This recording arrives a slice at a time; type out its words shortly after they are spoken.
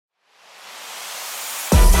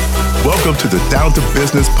Welcome to the Down to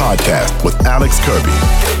Business podcast with Alex Kirby,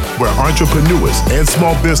 where entrepreneurs and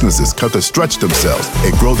small businesses come to stretch themselves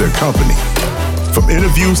and grow their company. From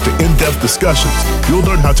interviews to in-depth discussions, you'll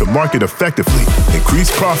learn how to market effectively, increase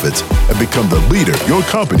profits, and become the leader your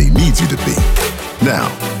company needs you to be. Now,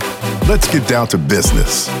 let's get down to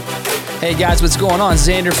business. Hey guys, what's going on?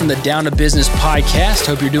 Xander from the Down to Business podcast.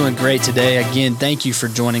 Hope you're doing great today. Again, thank you for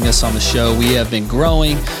joining us on the show. We have been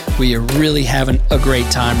growing. We are really having a great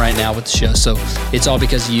time right now with the show. So it's all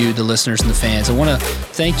because of you, the listeners and the fans. I want to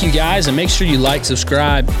thank you guys and make sure you like,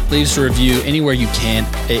 subscribe, leave us a review anywhere you can.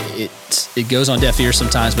 It goes on deaf ears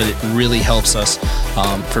sometimes, but it really helps us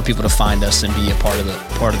for people to find us and be a part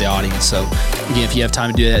of the audience. So again, if you have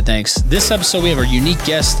time to do that, thanks. This episode, we have our unique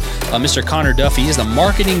guest, Mr. Connor Duffy. He is the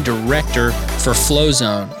marketing director for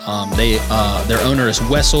Flowzone. Their owner is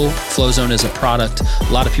Wessel. Flowzone is a product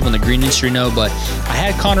a lot of people in the green industry know, but I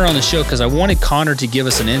had Connor on the show because I wanted Connor to give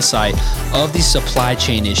us an insight of these supply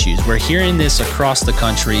chain issues. We're hearing this across the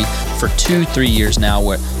country for 2-3 years now,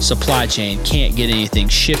 where supply chain can't get anything,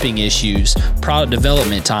 shipping issues, product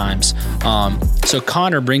development times. So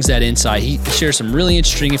Connor brings that insight. He shares some really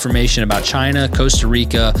interesting information about China, Costa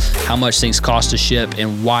Rica, how much things cost to ship,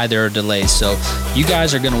 and why there are delays. So you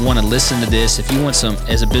guys are going to want to listen to this if you want some,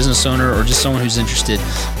 as a business owner or just someone who's interested,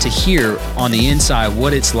 to hear on the inside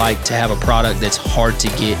what it's like to have a product that's hard to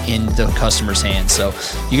get in the customer's hands. So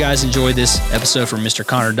you guys enjoy this episode from Mr.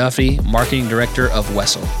 Connor Duffy, Marketing Director of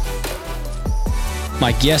Wessel.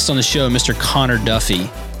 My guest on the show, Mr. Connor Duffy.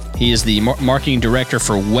 He is the marketing director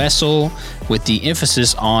for Wessel, with the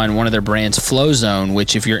emphasis on one of their brands, Flowzone,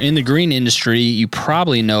 which if you're in the green industry, you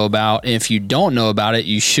probably know about. If you don't know about it,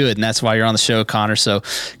 you should, and that's why you're on the show, Connor. So,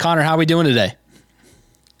 Connor, how are we doing today?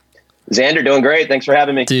 Xander, doing great. Thanks for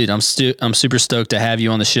having me. Dude, I'm super stoked to have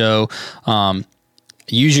you on the show.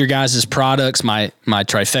 Use your guys' products, my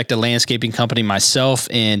Trifecta landscaping company, myself,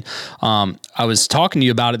 and I was talking to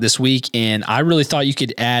you about it this week, and I really thought you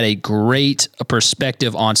could add a great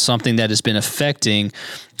perspective on something that has been affecting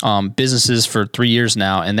businesses for 3 years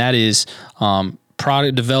now, and that is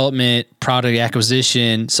product development, product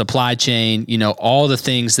acquisition, supply chain, all the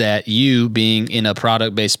things that you, being in a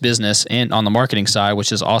product-based business and on the marketing side,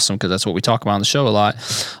 which is awesome because that's what we talk about on the show a lot,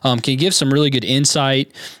 can give some really good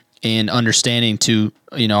insight and understanding to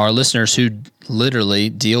our listeners who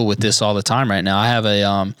literally deal with this all the time right now. I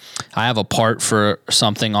have a part for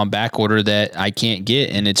something on back order that I can't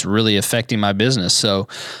get, and it's really affecting my business. So,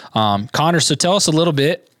 Connor, so tell us a little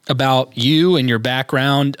bit about you and your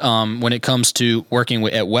background when it comes to working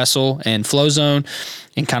at Wessel and Flowzone,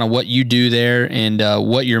 and kind of what you do there, and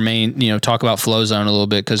what your main, talk about Flowzone a little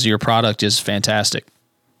bit because your product is fantastic.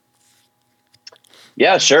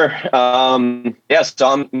 Yeah, sure. So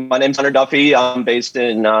my name's Connor Duffy. I'm based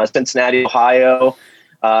in Cincinnati, Ohio.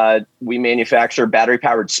 We manufacture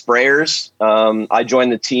battery-powered sprayers. I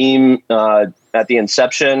joined the team at the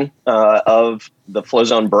inception of the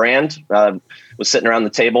Flowzone brand. Was sitting around the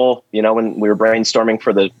table, when we were brainstorming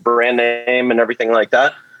for the brand name and everything like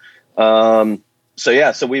that.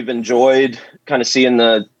 So we've enjoyed kind of seeing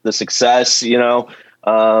the success.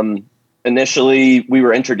 Initially, we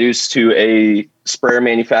were introduced to a sprayer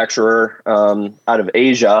manufacturer out of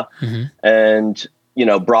Asia, and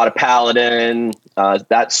brought a pallet in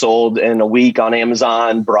that sold in a week on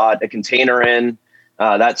Amazon. Brought a container in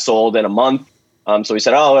that sold in a month. So we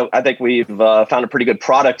said, I think we've found a pretty good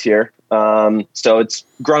product here. So it's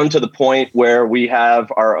grown to the point where we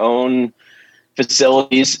have our own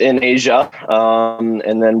facilities in Asia,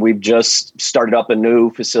 and then we've just started up a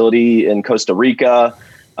new facility in Costa Rica.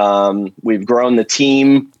 We've grown the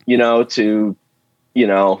team, to,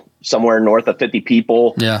 somewhere north of 50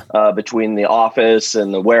 people, between the office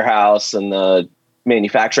and the warehouse and the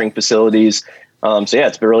manufacturing facilities.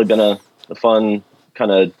 It's really been a fun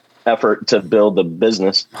kind of effort to build the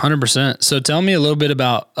business. 100%. So tell me a little bit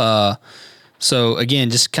about, so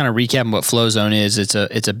again, just kind of recapping what Flowzone is. It's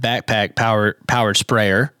a backpack powered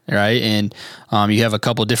sprayer, right? And you have a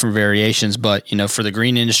couple different variations, but for the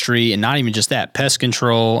green industry, and not even just that, pest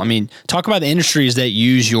control. I mean, talk about the industries that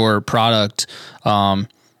use your product.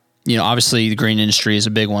 Obviously the green industry is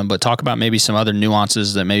a big one, but talk about maybe some other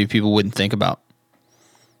nuances that maybe people wouldn't think about.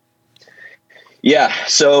 Yeah.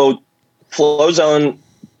 So Flowzone,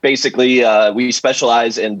 basically, we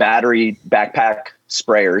specialize in battery backpack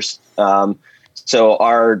sprayers. So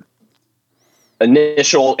our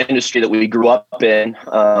initial industry that we grew up in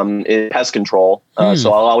is pest control.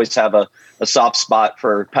 So I'll always have a soft spot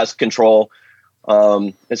for pest control.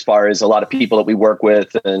 as far as a lot of people that we work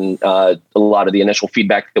with, and a lot of the initial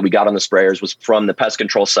feedback that we got on the sprayers was from the pest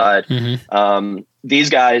control side. These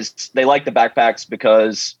guys, they like the backpacks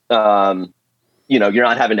because, you're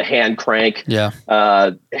not having to hand crank,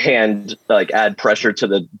 add pressure to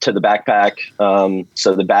the backpack.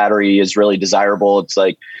 So the battery is really desirable. It's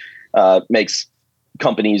like, makes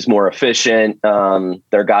companies more efficient. There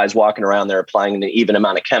are guys walking around there applying an even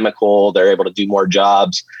amount of chemical. They're able to do more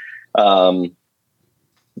jobs,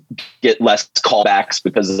 get less callbacks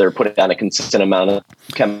because they're putting down a consistent amount of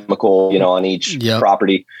chemical, on each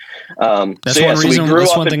property. That's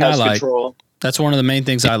one thing I like. That's one of the main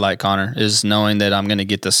things I like, Connor, is knowing that I'm going to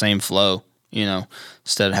get the same flow,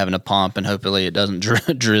 instead of having to pump and hopefully it doesn't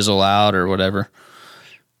drizzle out or whatever.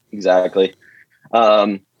 Exactly.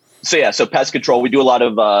 So pest control, we do a lot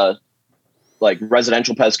of,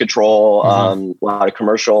 residential pest control, a lot of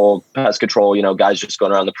commercial pest control, guys just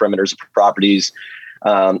going around the perimeters of properties.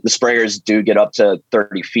 The sprayers do get up to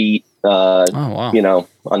 30 feet, on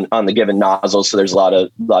the given nozzle. So there's a lot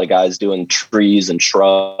of guys doing trees and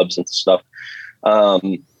shrubs and stuff.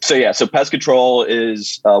 So pest control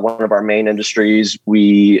is one of our main industries.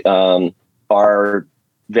 We are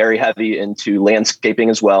very heavy into landscaping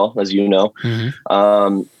as well, as you know.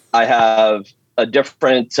 I have a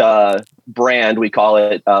different brand. We call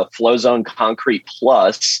it Flowzone Concrete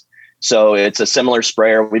Plus. So it's a similar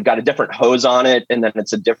sprayer. We've got a different hose on it, and then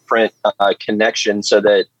it's a different connection so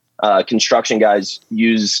that construction guys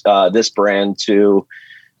use this brand to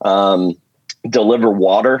deliver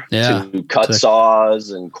water to cut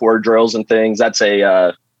saws and core drills and things. That's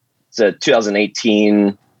it's a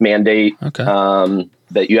 2018 mandate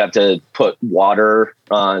that you have to put water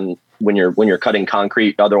on when you're cutting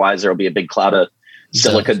concrete. Otherwise, there'll be a big cloud of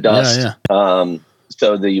silica dust.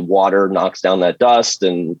 So the water knocks down that dust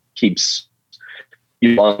and keeps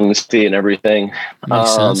your lungs free and everything.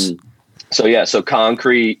 Makes sense. So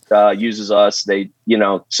concrete uses us. They'll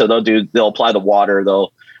apply the water.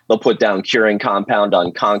 They'll put down curing compound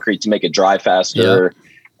on concrete to make it dry faster.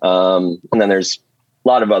 And then there's a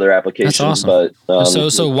lot of other applications. That's awesome. But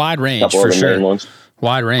so wide range for sure.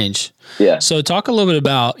 Wide range. Yeah. So talk a little bit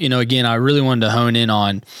about, again, I really wanted to hone in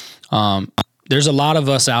on, there's a lot of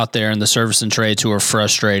us out there in the service and trades who are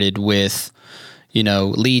frustrated with,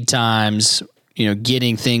 lead times,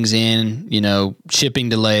 getting things in, shipping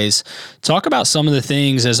delays. Talk about some of the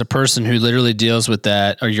things as a person who literally deals with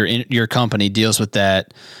that, or your company deals with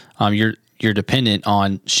that. You're dependent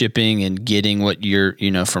on shipping and getting what you're,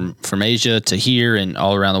 from Asia to here and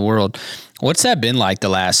all around the world. What's that been like the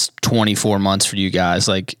last 24 months for you guys?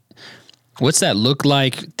 Like, what's that look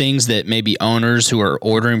like? Things that maybe owners who are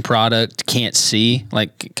ordering product can't see?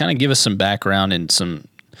 Like, kind of give us some background and some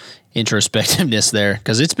introspectiveness there,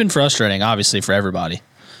 because it's been frustrating, obviously, for everybody.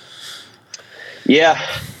 Yeah,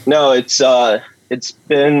 no, it's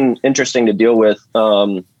been interesting to deal with.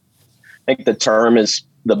 I think the term is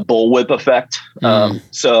the bullwhip effect.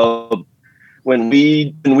 So when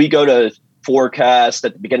we go to forecast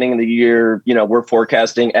at the beginning of the year, we're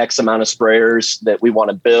forecasting X amount of sprayers that we want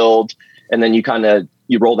to build. And then you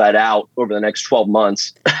roll that out over the next 12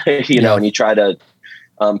 months, and you try to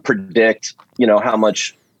predict, how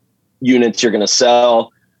much units you're going to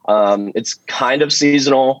sell. It's kind of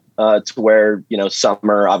seasonal to where,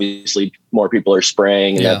 summer, obviously more people are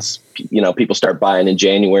spraying, and that's, people start buying in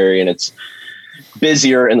January, and it's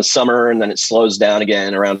busier in the summer, and then it slows down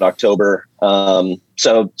again around October.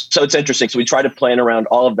 So it's interesting. So we try to plan around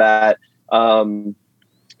all of that.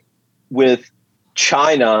 With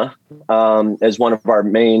China as one of our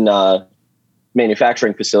main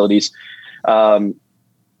manufacturing facilities,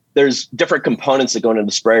 there's different components that go into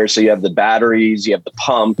the sprayer. So you have the batteries, you have the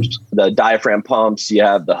pumps, the diaphragm pumps, you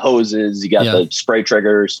have the hoses, you got the spray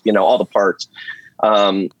triggers, all the parts.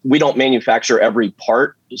 We don't manufacture every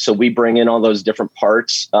part. So we bring in all those different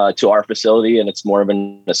parts to our facility, and it's more of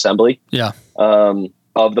an assembly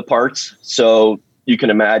of the parts. So you can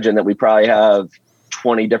imagine that we probably have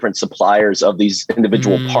 20 different suppliers of these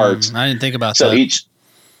individual parts. I didn't think about that.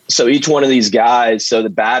 So each one of these guys, so the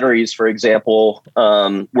batteries, for example,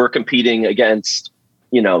 we're competing against,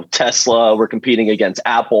 Tesla, we're competing against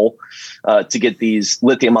Apple to get these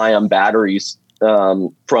lithium ion batteries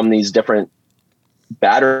from these different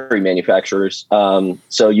battery manufacturers.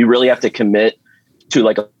 So you really have to commit to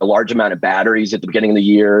like a large amount of batteries at the beginning of the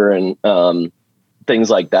year and things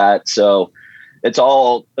like that. So it's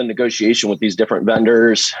all a negotiation with these different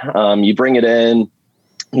vendors. You bring it in.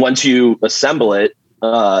 Once you assemble it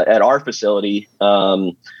at our facility,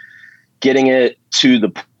 getting it to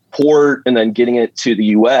the port and then getting it to the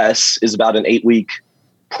US is about an 8-week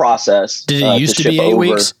process. Did it used to be 8 over.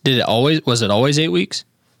 weeks? Was it always 8 weeks?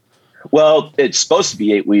 Well, it's supposed to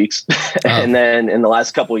be 8 weeks. And then in the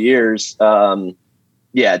last couple of years,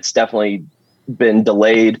 it's definitely been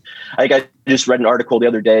delayed. I just read an article the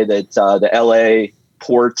other day that the LA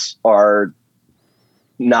ports are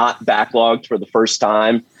not backlogged for the first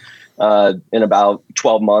time in about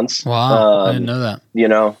 12 months. Wow. I didn't know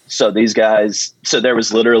that. So these guys, there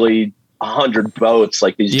was literally 100 boats,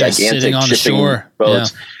 like these gigantic shipping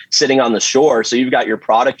boats sitting on the shore. So you've got your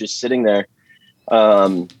product just sitting there.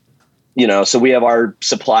 So we have our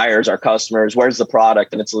suppliers, our customers, where's the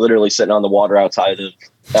product? And it's literally sitting on the water outside of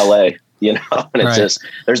LA, and it's just,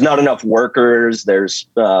 there's not enough workers. There's,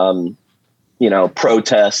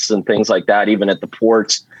 protests and things like that, even at the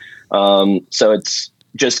ports. So it's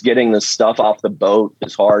just getting the stuff off the boat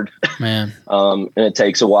is hard, man. And it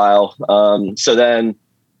takes a while. So then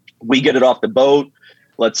we get it off the boat,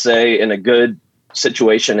 let's say in a good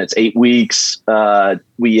situation, it's 8 weeks.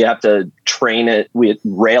 We have to train it. We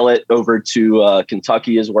rail it over to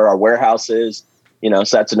Kentucky is where our warehouse is, so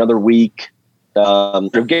that's another week.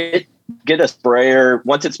 Get a sprayer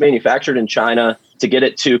once it's manufactured in China to get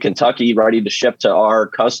it to Kentucky ready to ship to our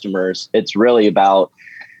customers. It's really about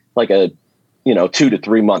like a 2 to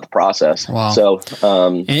 3 month process. Wow. So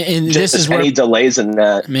and this is any delays in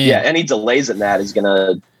that. Man. Yeah, any delays in that is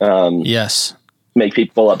gonna make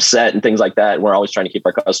people upset and things like that. And we're always trying to keep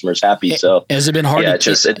our customers happy. So has it been hard? It's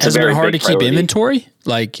has it been hard to keep priority. inventory?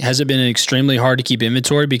 Like, has it been extremely hard to keep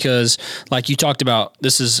inventory? Because like you talked about,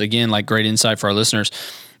 this is again, like great insight for our listeners.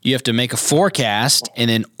 You have to make a forecast and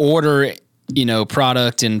then order,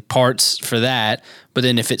 product and parts for that. But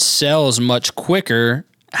then if it sells much quicker,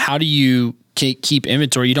 how do you keep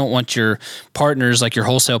inventory? You don't want your partners, like your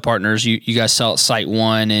wholesale partners, you guys sell at Site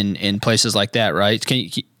One and places like that, right?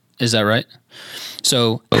 Is that right?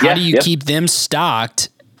 So how do you keep them stocked?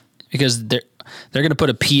 Because they're going to put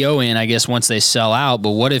a PO in, I guess, once they sell out.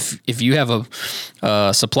 But what if you have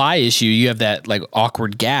a supply issue, you have that like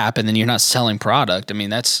awkward gap, and then you're not selling product? I mean,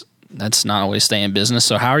 that's not always stay in business.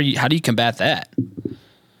 So how do you combat that?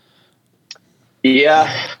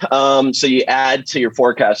 Yeah. So you add to your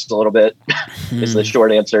forecast a little bit is the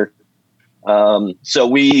short answer. So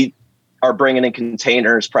we are bringing in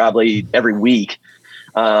containers probably every week.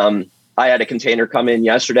 I had a container come in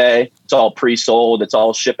yesterday. It's all pre-sold. It's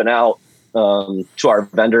all shipping out to our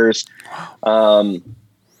vendors.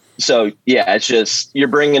 So yeah, it's just, you're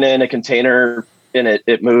bringing in a container and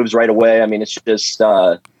it moves right away. I mean, it's just,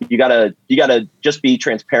 you gotta just be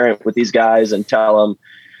transparent with these guys and tell them,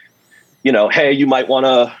 hey, you might want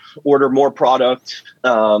to order more product.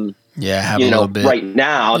 Have a little bit right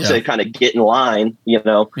now to kind of get in line,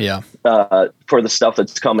 for the stuff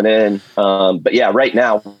that's coming in. But yeah, right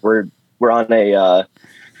now we're on a,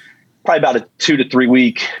 probably about a 2 to 3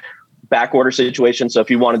 week back order situation. So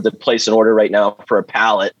if you wanted to place an order right now for a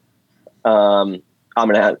pallet, I'm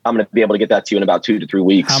going to be able to get that to you in about 2 to 3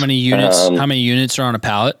 weeks. How many units are on a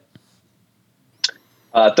pallet?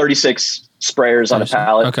 36 sprayers on a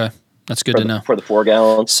pallet. Okay. That's good to know. For the 4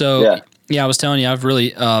 gallons. So yeah, I was telling you, I've really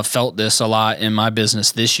felt this a lot in my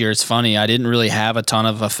business this year. It's funny. I didn't really have a ton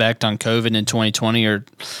of effect on COVID in 2020 or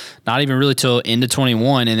not even really till into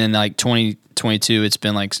 21. And then like 2022, it's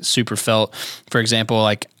been like super felt. For example,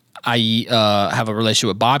 like I have a relationship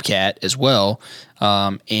with Bobcat as well.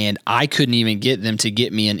 And I couldn't even get them to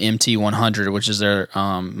get me an MT100, which is their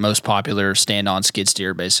most popular stand-on skid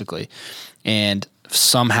steer basically. And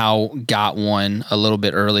somehow got one a little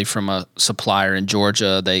bit early from a supplier in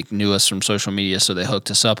Georgia. They knew us from social media, so they hooked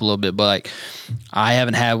us up a little bit. But like, I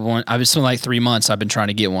haven't had one. I've been like 3 months. I've been trying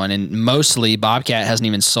to get one, and mostly Bobcat hasn't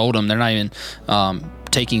even sold them. They're not even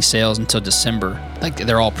taking sales until December. Like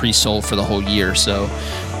they're all pre-sold for the whole year. So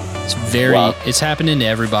it's it's happening to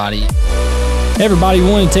everybody. Hey everybody, we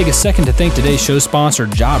want to take a second to thank today's show sponsor,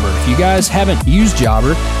 Jobber. If you guys haven't used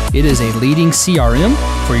Jobber, it is a leading CRM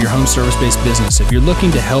for your home service-based business. If you're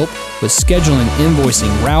looking to help with scheduling, invoicing,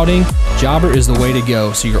 routing, Jobber is the way to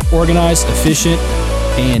go. So you're organized, efficient,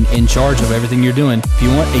 and in charge of everything you're doing. If you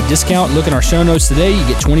want a discount, look in our show notes today. You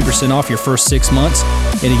get 20% off your first 6 months.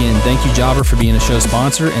 And again, thank you, Jobber, for being a show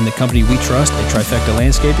sponsor and the company we trust at Trifecta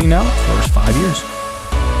Landscaping now for 5 years.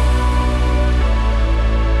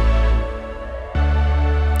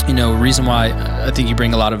 Reason why I think you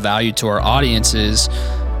bring a lot of value to our audience is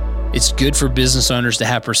it's good for business owners to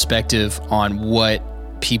have perspective on what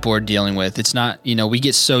people are dealing with. It's not, we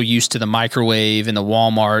get so used to the microwave and the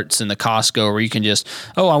Walmarts and the Costco where you can just,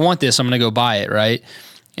 I want this, I'm going to go buy it, right?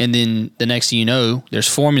 And then the next thing you know, there's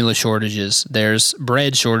formula shortages, there's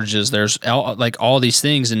bread shortages, there's all these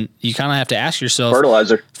things. And you kind of have to ask yourself.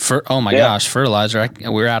 Fertilizer. Gosh, fertilizer.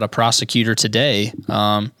 We're out of prosecutor today,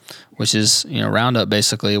 which is, Roundup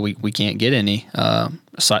basically. We can't get any.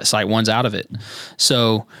 Site one's out of it.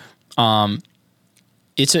 So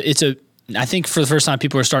it's a I think for the first time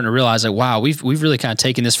people are starting to realize that, wow, we've really kind of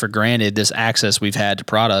taken this for granted, this access we've had to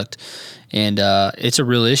product, and it's a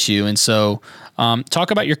real issue. And so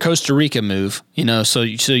talk about your Costa Rica move. So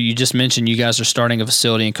you just mentioned you guys are starting a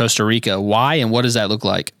facility in Costa Rica. Why, and what does that look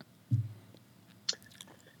like?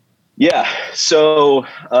 Yeah. So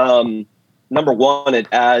number one, it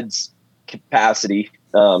adds capacity.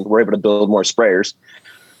 We're able to build more sprayers.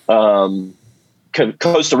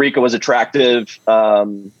 Costa Rica was attractive.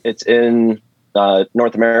 It's in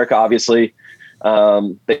North America, obviously.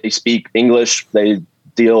 They speak English. They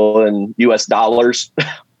deal in US dollars.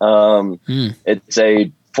 It's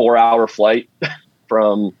a 4-hour flight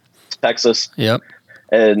from Texas. Yep.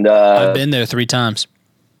 And I've been there 3 times.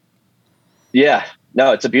 Yeah.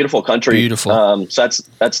 No, it's a beautiful country. Beautiful. So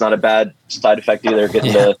that's not a bad side effect either,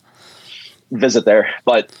 getting to visit there.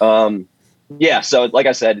 But yeah, so like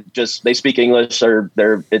I said, just they speak English. The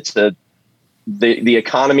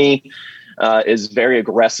economy is very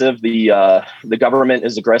aggressive. The government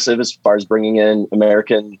is aggressive as far as bringing in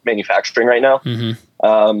American manufacturing right now.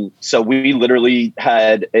 Mm-hmm. So we literally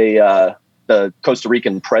had the Costa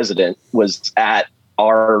Rican president was at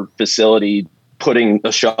our facility putting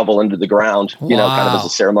a shovel into the ground, kind of as a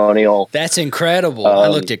ceremonial. That's incredible. I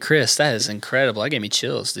looked at Chris. That is incredible. That gave me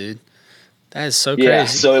chills, dude. That is so crazy. Yeah,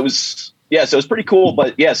 so it was pretty cool.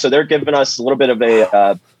 But yeah, so they're giving us a little bit of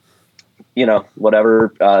a,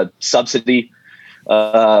 subsidy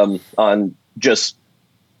on just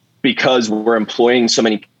because we're employing so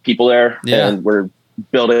many people there and we're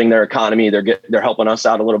building their economy. They're helping us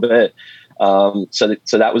out a little bit. So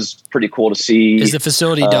that was pretty cool to see. Is the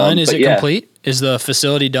facility done? Is it complete? Is the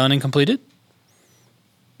facility done and completed?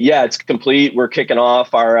 Yeah, it's complete. We're kicking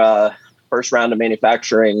off our first round of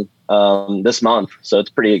manufacturing this month. So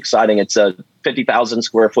it's pretty exciting. It's a 50,000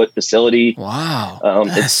 square foot facility. Wow.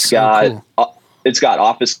 It's got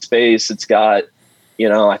office space. It's got,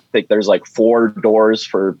 I think there's like 4 doors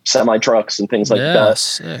for semi trucks and things like that.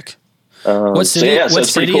 Sick. What city, what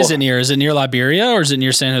city is it near? Is it near Liberia or is it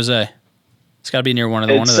near San Jose? It's got to be near one of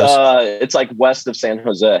those. It's like west of San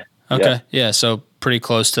Jose. Okay. Yeah. So pretty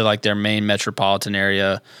close to like their main metropolitan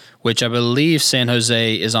area, which I believe San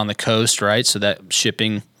Jose is on the coast, right? So that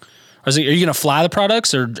shipping, are you going to fly the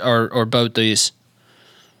products or boat these?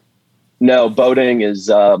 No, boating is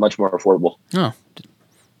much more affordable. Oh,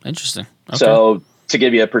 interesting. Okay. So to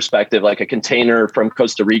give you a perspective, like a container from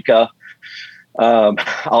Costa Rica,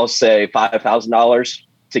 I'll say $5,000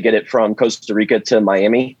 to get it from Costa Rica to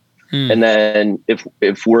Miami. And then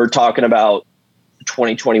if we're talking about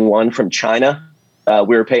 2021 from China,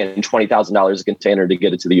 we were paying $20,000 a container to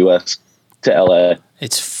get it to the U.S. to L.A.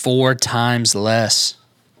 It's 4 times less.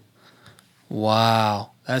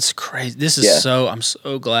 Wow. That's crazy. This is I'm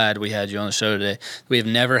so glad we had you on the show today. We have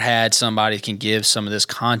never had somebody who can give some of this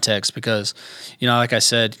context because, like I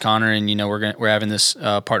said, Connor, and we're having this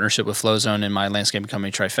partnership with Flowzone and my landscaping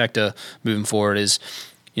company Trifecta moving forward is,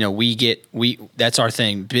 that's our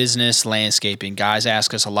thing, business, landscaping. Guys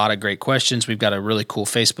ask us a lot of great questions. We've got a really cool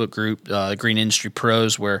Facebook group, Green Industry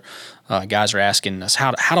Pros, where guys are asking us,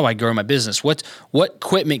 how do I grow my business? What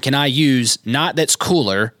equipment can I use, not that's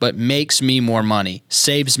cooler, but makes me more money,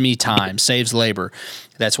 saves me time, saves labor?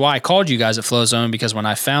 That's why I called you guys at Flowzone, because when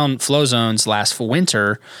I found Flowzones last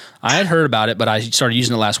winter, I had heard about it, but I started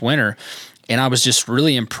using it last winter. And I was just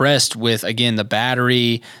really impressed with, again, the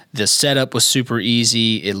battery. The setup was super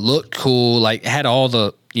easy. It looked cool. Like, it had all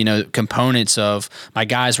the, components of, my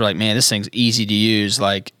guys were like, man, this thing's easy to use.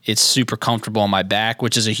 Like, it's super comfortable on my back,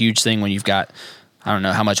 which is a huge thing when you've got, I don't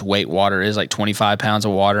know how much weight water is, like 25 pounds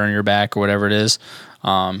of water on your back or whatever it is.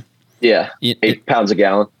 8 pounds a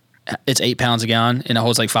gallon. It's 8 pounds a gallon, and it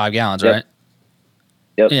holds like 5 gallons, right?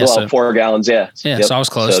 Yep. Yeah, 4 gallons. Yeah. Yeah. Yep. So I was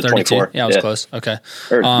close. So 32. 24. Yeah, I was close. Okay.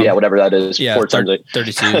 Or, whatever that is. Yeah. 4 times 8.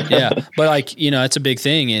 32. Yeah. But it's a big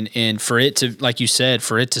thing. And for it to, like you said,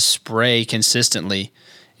 for it to spray consistently,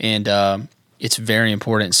 and it's very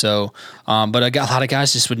important. So, but I got a lot of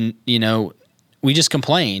guys just wouldn't, we just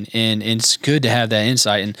complain, and it's good to have that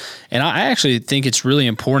insight. And I actually think it's really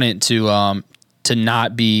important to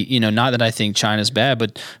not be, not that I think China's bad,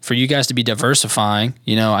 but for you guys to be diversifying,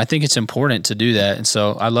 I think it's important to do that. And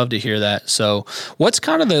so I love to hear that. So what's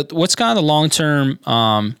kind of the long-term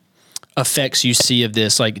effects you see of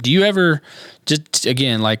this? Like, do you ever, just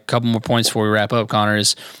again, like a couple more points before we wrap up, Connor,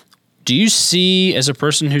 is do you see, as a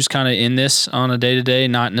person who's kind of in this on a day-to-day,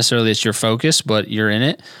 not necessarily it's your focus, but you're in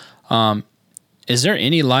it, is there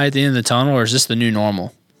any light at the end of the tunnel, or is this the new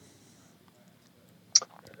normal?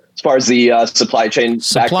 As far as the supply chain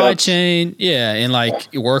chain, yeah, and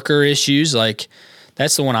like worker issues, like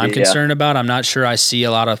that's the one I'm concerned about. I'm not sure I see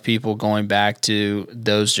a lot of people going back to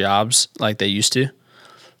those jobs like they used to.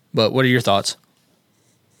 But what are your thoughts?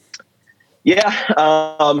 Yeah,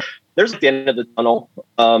 there's the end of the tunnel.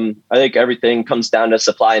 I think everything comes down to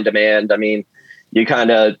supply and demand. I mean, you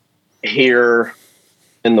kind of hear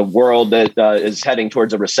in the world that is heading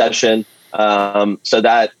towards a recession. So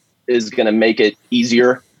that is going to make it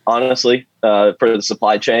easier, honestly, for the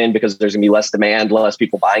supply chain, because there's gonna be less demand, less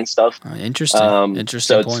people buying stuff. Interesting.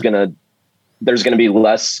 So there's gonna be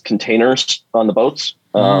less containers on the boats.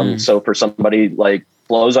 So for somebody like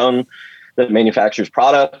Flowzone that manufactures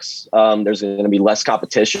products, there's gonna be less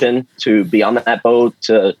competition to be on that boat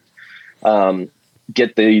to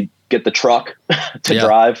get the truck to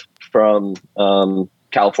drive from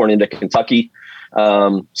California to Kentucky.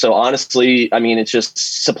 So honestly, I mean, it's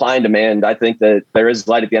just supply and demand. I think that there is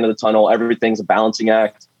light at the end of the tunnel. Everything's a balancing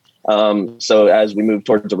act. So as we move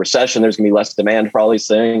towards a recession, there's gonna be less demand for all these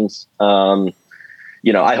things.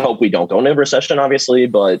 I hope we don't go into a recession, obviously,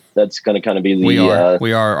 but that's going to kind of be the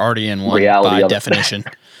we are already in one by definition.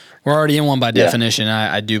 We're already in one by definition.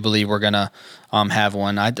 I do believe we're going to have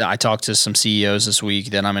one. I talked to some CEOs this week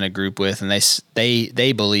that I'm in a group with, and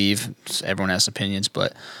they believe, everyone has opinions,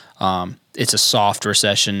 but it's a soft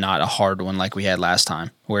recession, not a hard one like we had last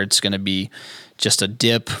time, where it's going to be just a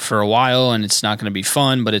dip for a while, and it's not going to be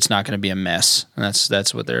fun, but it's not going to be a mess. And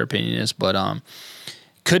that's what their opinion is. But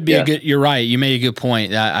could be a good. You're right. You made a good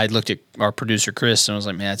point. I looked at our producer Chris and I was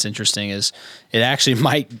like, man, that's interesting. Is it actually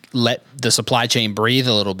might let the supply chain breathe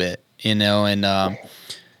a little bit, and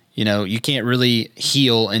you can't really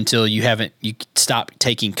heal until you stop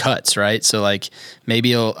taking cuts, right? So like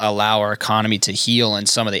maybe it'll allow our economy to heal in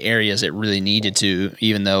some of the areas it really needed to,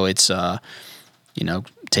 even though it's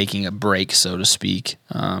taking a break, so to speak.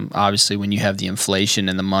 Obviously, when you have the inflation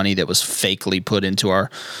and the money that was fakely put into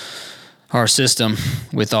our system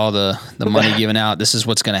with all the money given out, this is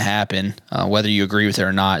what's going to happen. Whether you agree with it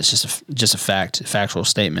or not, it's just a factual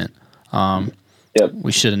statement.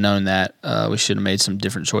 We should have known that. We should have made some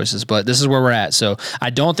different choices, but this is where we're at. So I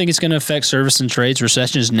don't think it's going to affect service and trades.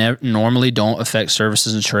 Recessions normally don't affect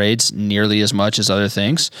services and trades nearly as much as other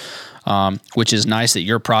things, which is nice that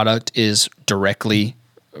your product is directly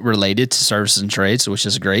related to services and trades, which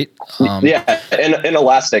is great. And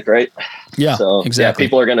elastic, right? Yeah, so, exactly.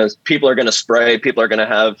 People are gonna spray. People are gonna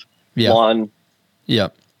have lawn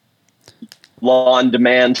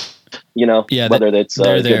demand. Whether it's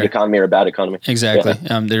a good economy or a bad economy. Exactly.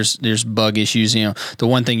 Yeah. There's bug issues. The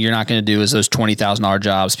one thing you're not going to do is those $20,000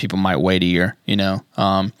 jobs. People might wait a year.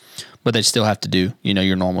 But they still have to do,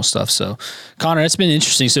 your normal stuff. So, Connor, it's been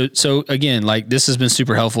interesting. So again, like this has been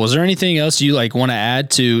super helpful. Is there anything else you want to add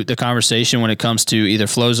to the conversation when it comes to either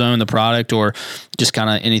Flowzone, the product, or just kind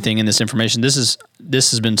of anything in this information? This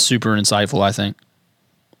has been super insightful, I think.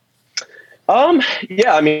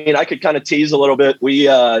 I mean, I could kind of tease a little bit. We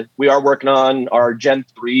are working on our Gen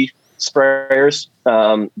 3 sprayers.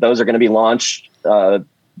 Those are going to be launched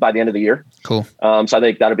by the end of the year. Cool. So I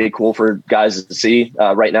think that'll be cool for guys to see.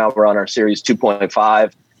 Right now we're on our series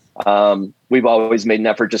 2.5. We've always made an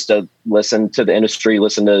effort just to listen to the industry,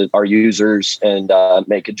 listen to our users, and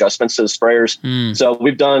make adjustments to the sprayers. So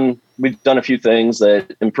we've done a few things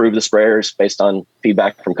that improve the sprayers based on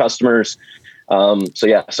feedback from customers. So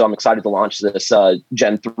I'm excited to launch this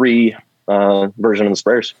Gen 3 version of the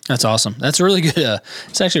sprayers. That's awesome. That's a really good.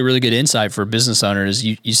 It's actually a really good insight for business owners.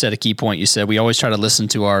 You said a key point. You said we always try to listen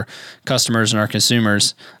to our customers and our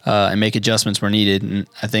consumers and make adjustments where needed. And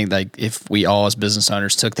I think if we all as business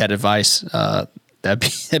owners took that advice,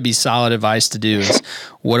 that'd be solid advice to do. Is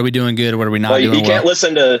what are we doing good? What are we not doing? You can't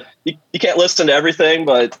listen to you can't listen to everything,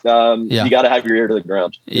 but you got to have your ear to the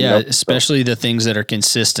ground. Especially the things that are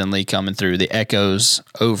consistently coming through, the echoes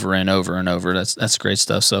over and over and over. That's great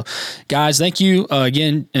stuff. So, guys, thank you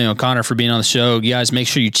again, Connor, for being on the show. You guys, make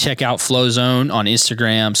sure you check out Flowzone on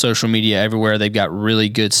Instagram, social media, everywhere. They've got really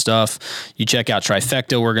good stuff. You check out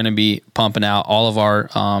Trifecta. We're going to be pumping out all of our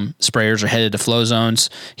sprayers are headed to Flowzones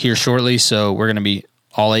here shortly. So we're going to be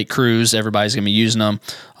all 8 crews. Everybody's going to be using them.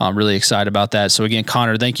 I'm really excited about that. So again,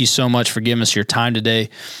 Connor, thank you so much for giving us your time today,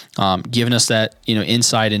 giving us that,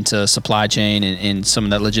 insight into supply chain and some of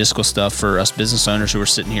that logistical stuff for us business owners who are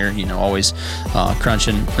sitting here, always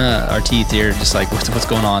crunching our teeth here, just like what's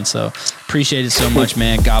going on. So appreciate it so much,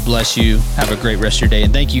 man. God bless you. Have a great rest of your day.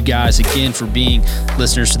 And thank you guys again for being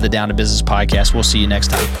listeners to the Down to Business podcast. We'll see you next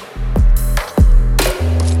time.